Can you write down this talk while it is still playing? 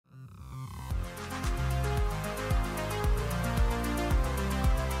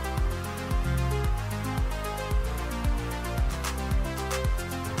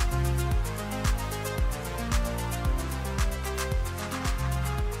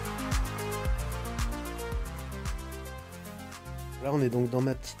Là, on est donc dans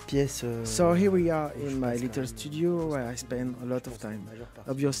ma petite pièce. So here we are in my little studio where I spend a lot of time.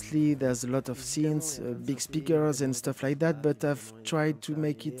 Obviously, there's a lot of scenes, big speakers and stuff like that, but I've tried to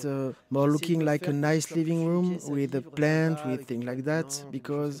make it more looking like a nice living room with a plant, with things like that,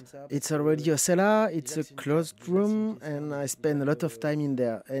 because it's already a cellar, it's a closed room, and I spend a lot of time in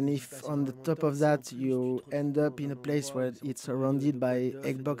there. And if on the top of that you end up in a place where it's surrounded by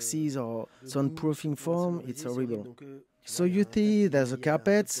egg boxes or soundproofing foam, it's horrible. So you see there's a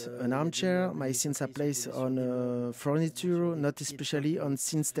carpet, an armchair, my scenes are placed on furniture, not especially on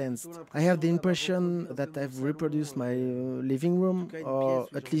scene stands. I have the impression that I've reproduced my living room, or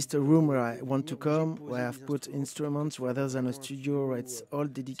at least a room where I want to come, where I've put instruments rather than a studio where it's all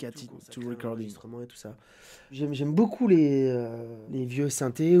dedicated to recording. J'aime beaucoup les vieux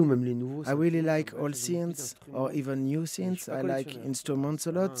synthés ou même les nouveaux. I really like old synths or even new synths. I like instruments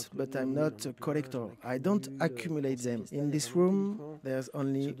a lot, but I'm not a collector. I don't accumulate them. In this room, there's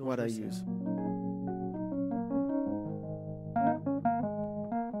only what I use.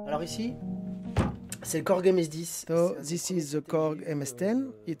 Alors ici, c'est le Korg MS-10. So this is the Korg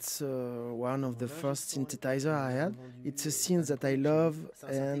MS-10. It's one of the first synthesizer I had. It's a synth that I love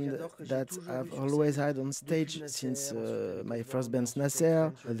and that I've always had on stage since my first band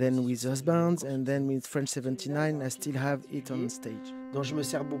Nasser, then with Husbands, and then with French 79. I still have it on stage. Dont je me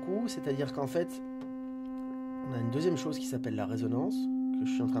sers beaucoup, c'est-à-dire qu'en fait, on a une deuxième chose qui s'appelle la résonance, que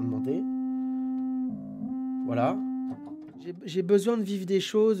je suis en train de monter. Voilà. J'ai besoin de vivre des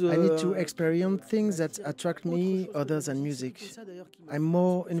choses. I need to experience things that attract me other than music. I'm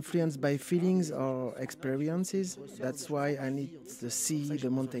more influenced by feelings or experiences. That's why I need the sea, the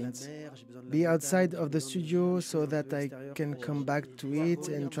mountains. Be outside of the studio so that I can come back to it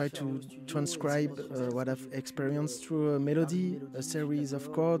and try to transcribe what I've experienced through a melody, a series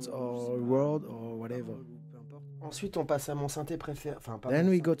of chords or a word or whatever. Ensuite, on passe à mon synthé préféré. Then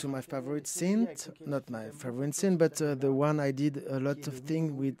we go to my favorite synth, not my favorite synth, but the one I did a lot of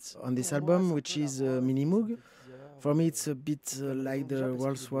things with on this album, which is Mini Moog. For me, it's a bit like the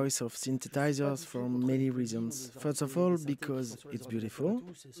Rolls-Royce of synthesizers for many reasons. First of all, because it's beautiful.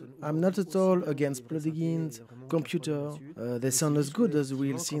 I'm not at all against plugins, computer. They sound as good as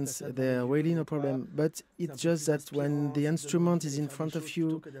real synths. They're really no problem. But it's just that when the instrument is in front of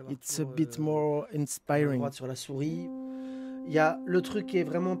you, it's a bit more inspiring. Sur la souris. Il y a le truc qui est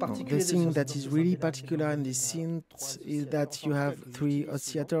vraiment particulier. The thing that is really particular in this synth is that you have 3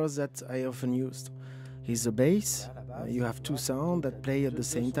 oscillators that I often use. Here's the bass. You have 2 sounds that play at the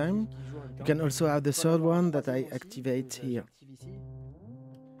same time. You can also have the third one that I activate here.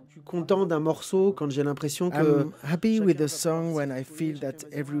 Je suis content d'un morceau quand j'ai l'impression que. I'm happy with a song when I feel that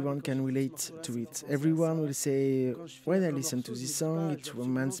everyone can relate to it. Everyone will say, when I listen to this song, it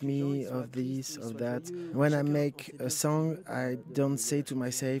reminds me of this, of that. When I make a song, I don't say to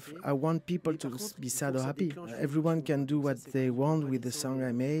myself, I want people to be sad or happy. Everyone can do what they want with the song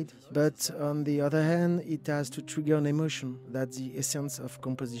I made. But on the other hand, it has to trigger an emotion. That's the essence of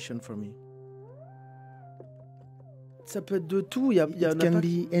composition for me. Ça peut être de tout. It can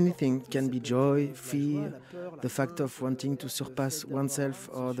be anything. It can be joy, fear, the fact of wanting to surpass oneself,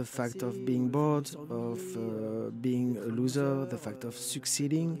 or the fact of being bored, of being a loser, the fact of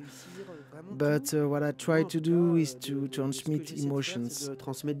succeeding. But what I try to do is to transmit emotions.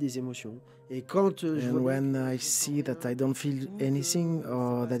 Transmettre des émotions. Et quand and when I see that I don't feel anything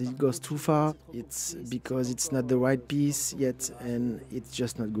or that it goes too far, it's because it's not the right piece yet and it's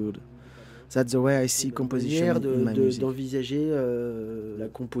just not good. That's the way I see composition in my music. D'envisager la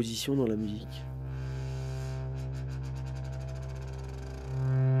composition dans la musique.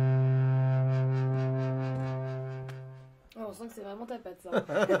 Oh, on sent que c'est vraiment ta patte, ça.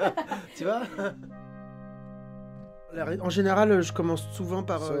 Tu vois? En général, je commence souvent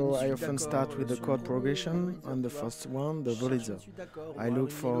par. So I often start with the chord progression on the first one, the Wurlitzer. I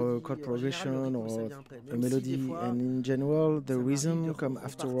look for a chord progression or a melody, and in general, the rhythm come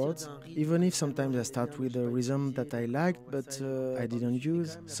afterwards. Even if sometimes I start with a rhythm that I liked but I didn't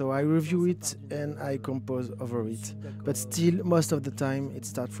use, so I review it and I compose over it. But still, most of the time, it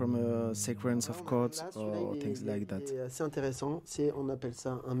starts from a sequence of chords or things like that. C'est assez intéressant. On appelle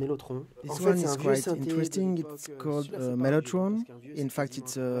ça un mélotron. This one is quite interesting. It's called Mellotron. In fact,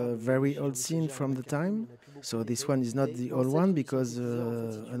 it's a very old synth from the time. So this one is not the old one because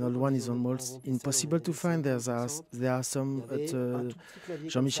an old one is almost impossible to find. There are some at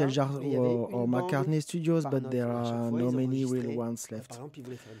Jean-Michel or McCartney studios, but there are no many real ones left.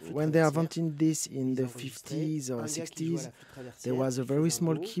 When they are inventing this in the 50s or 60s, there was a very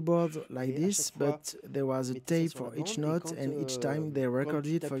small keyboard like this, but there was a tape for each note, and each time they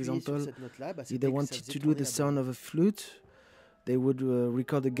recorded, for example, if they wanted to do the sound of a flute, They would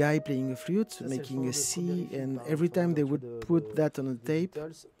record a guy playing a flute, making a C, and every time they would put that on a tape,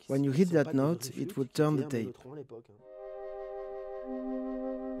 when you hit that note, it would turn the tape.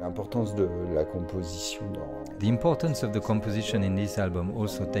 The importance of the composition in this album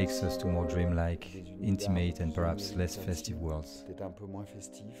also takes us to more dreamlike, intimate and perhaps less festive worlds.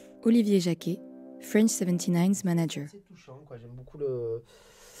 Olivier Jacquet, French 79's manager. C'est touchant, quoi. J'aime beaucoup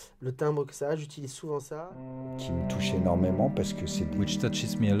le timbre que ça a, j'utilise souvent ça. Qui me touche énormément parce que c'est Which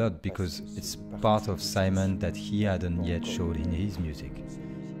touches me a lot because it's part of Simon that he hadn't yet showed in his music.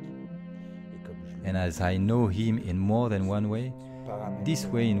 And as I know him in more than one way, this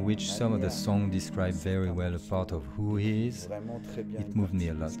way in which some of the songs describe very well a part of who he is, it moved me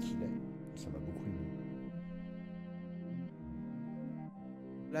a lot.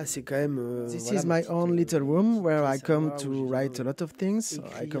 Là, c'est quand même, this is my own little room where I come to write a lot of things.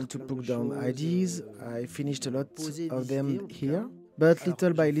 I come to put down ideas. I finished a lot of them here. But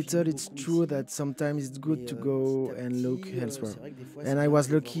little by little, it's true that sometimes it's good to go and look elsewhere. And I was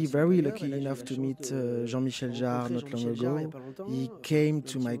lucky, very lucky enough to meet Jean-Michel Jarre not long ago. He came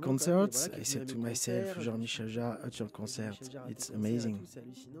to my concerts. I said to myself, Jean-Michel Jarre at your concert, it's amazing.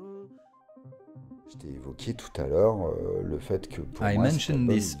 I mentioned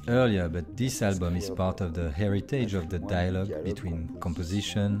this earlier, but this album is part of the heritage of the dialogue between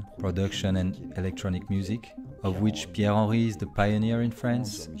composition, production and electronic music, of which Pierre-Henri is the pioneer in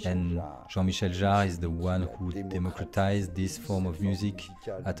France and Jean-Michel Jarre is the one who democratized this form of music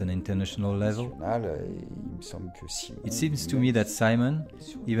at an international level. It seems to me that Simon,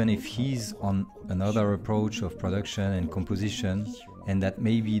 even if he's on another approach of production and composition, and that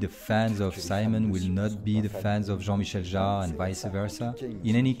maybe the fans of Simon will not be the fans of Jean-Michel Jarre and vice versa.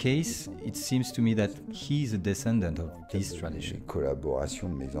 In any case, it seems to me that he's a descendant of this tradition.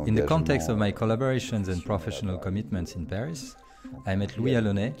 In the context of my collaborations and professional commitments in Paris, I met Louis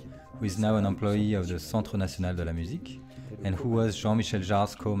Allonet, who is now an employee of the Centre National de la Musique, and who was Jean-Michel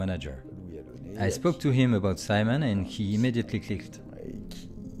Jarre's co-manager. I spoke to him about Simon and he immediately clicked.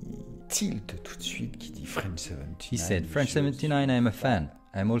 He said, French 79, I'm a fan.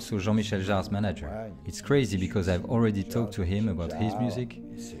 I'm also Jean-Michel Jarre's manager. It's crazy because I've already talked to him about his music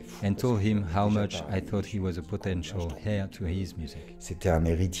and told him how much I thought he was a potential heir to his music. C'était un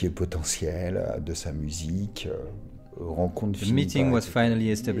héritier potentiel de sa musique. The meeting was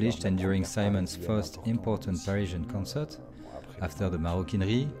finally established and during Simon's first important Parisian concert, after the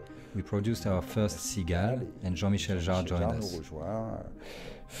Maroquinerie, we produced our first Cigale and Jean-Michel Jarre joined us.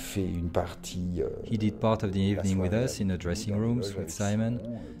 He did part of the evening with us in the dressing rooms with Simon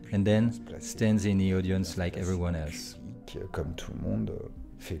and then stands in the audience like everyone else.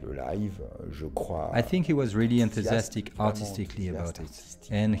 I think he was really enthusiastic artistically about it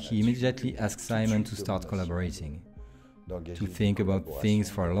and he immediately asked Simon to start collaborating, to think about things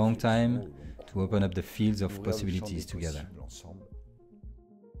for a long time, to open up the fields of possibilities together.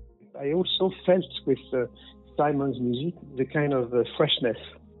 I also felt with Simon's music the kind of freshness.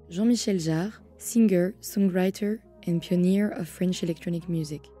 Jean-Michel Jarre, singer, songwriter and pioneer of French electronic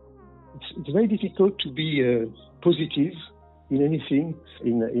music. It's very difficult to be positive in anything,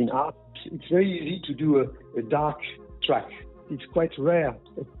 in art. It's very easy to do a dark track. It's quite rare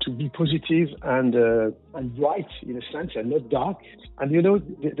to be positive and bright in a sense and not dark. And you know,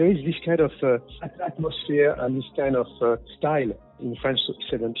 there is this kind of atmosphere and this kind of style in French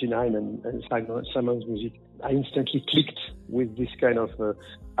 79 and Simon's music. I instantly clicked with this kind of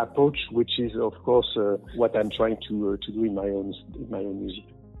approach, which is of course what I'm trying to do in my own music.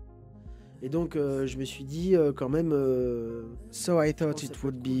 Et donc, je me suis dit quand même. So I thought it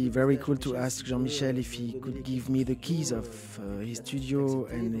would be very cool to ask Jean-Michel if he could give me the keys of his studio,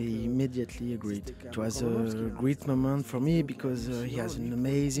 and he immediately agreed. It was a great moment for me because he has an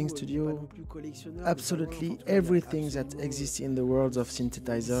amazing studio. Absolutely everything that exists in the world of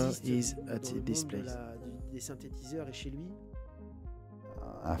synthesizer is at this place.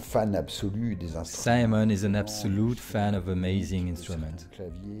 Simon is an absolute fan of amazing instruments,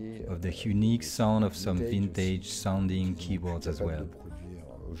 of the unique sound of some vintage sounding keyboards as well.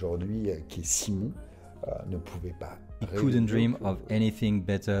 He couldn't dream of anything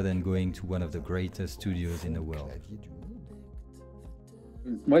better than going to one of the greatest studios in the world.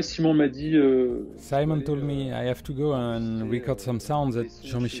 Moi, Simon m'a dit. Simon told me I have to go and record some sounds at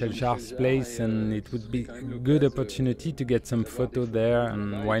Jean-Michel Jarre's place, and it would be a good opportunity to get some photos there,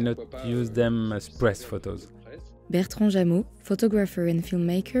 and why not use them as press photos. Bertrand Jameau, photographer and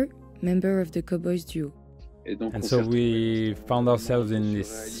filmmaker, member of the Cowboys duo. And so we found ourselves in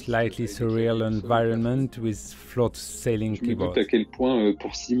this slightly surreal environment with float-sailing keyboards.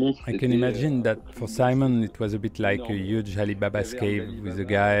 I can imagine that for Simon it was a bit like a huge Alibaba's cave with a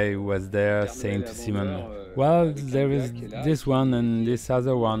guy who was there saying to Simon, well, there is this one and this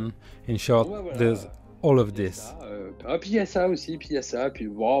other one. In short, there's all of this. Puis il y a ça aussi, puis il y a ça, puis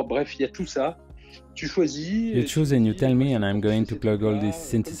bon, bref, il y a tout ça. Tu choisis. You choose and you tell me, and I'm going to plug all these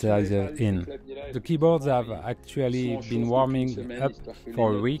synthesizers in. The keyboards have actually been warming up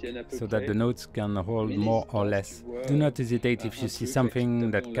for a week so that the notes can hold more or less. Do not hesitate if you see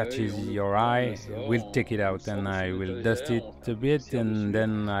something that catches your eye. We'll take it out and I will dust it a bit and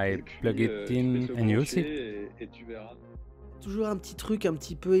then I plug it in and you'll see. Toujours un petit truc un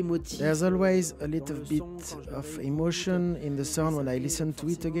petit peu émotif. There's always a little bit of emotion in the sound when I listen to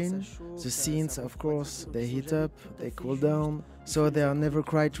it again. The synths, of course, they heat up, they cool down, so they are never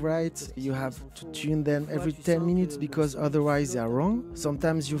quite right. You have to tune them every 10 minutes because otherwise they are wrong.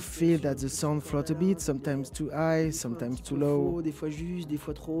 Sometimes you feel that the sound float a bit, sometimes too high, sometimes too low. Des fois juste, des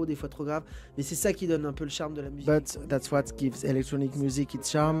fois trop, des fois trop grave. Mais c'est ça qui donne un peu le charme de la musique. But that's what gives electronic music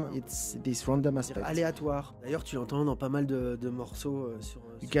its charm. It's this random aspect. Aléatoire. D'ailleurs, tu l'entends dans pas mal de morceaux sur.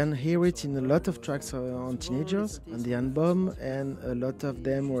 You can hear it in a lot of tracks on Teenagers, on the album, and a lot of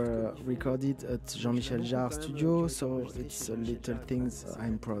them were recorded at Jean-Michel Jarre's studio, so it's little things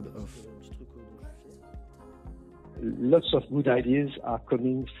I'm proud of. Lots of good ideas are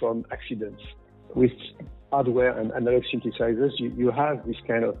coming from accidents. With hardware and analog synthesizers, you have this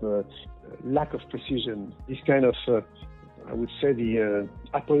kind of lack of precision, this kind of I would say the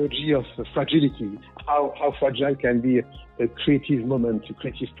apology of fragility, how fragile can be a creative moment, a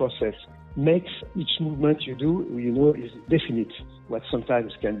creative process, makes each movement you do, is definite, what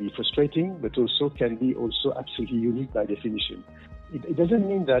sometimes can be frustrating, but also can be also absolutely unique by definition. It doesn't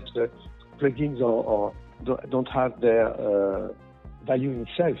mean that plugins don't have their value in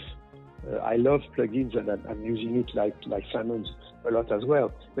itself. I love plugins and I'm using it like Simon's a lot as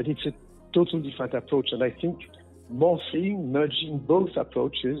well, but it's a totally different approach, and I think merging both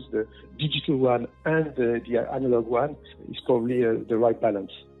approaches, the digital one and the analog one, is probably the right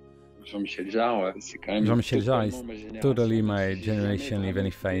balance. Jean-Michel Jarre, Jean-Michel Jarre is totally my generation. Even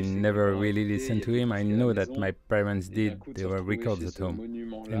if I never really listened to him, I know that my parents did. There were records at home.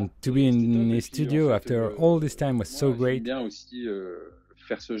 And to be in his studio after all this time was so great.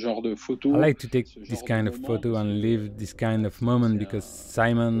 I like to take this kind of photo and live this kind of moment because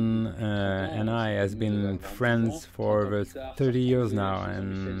Simon and I has been friends for over 30 years now,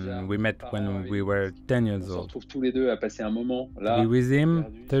 and we met when we were 10 years old. To be with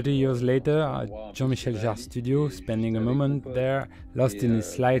him 30 years later at Jean-Michel Jarre's studio, spending a moment there, lost in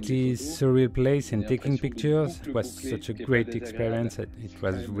this slightly surreal place and taking pictures, it was such a great experience. It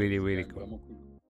was really, really cool.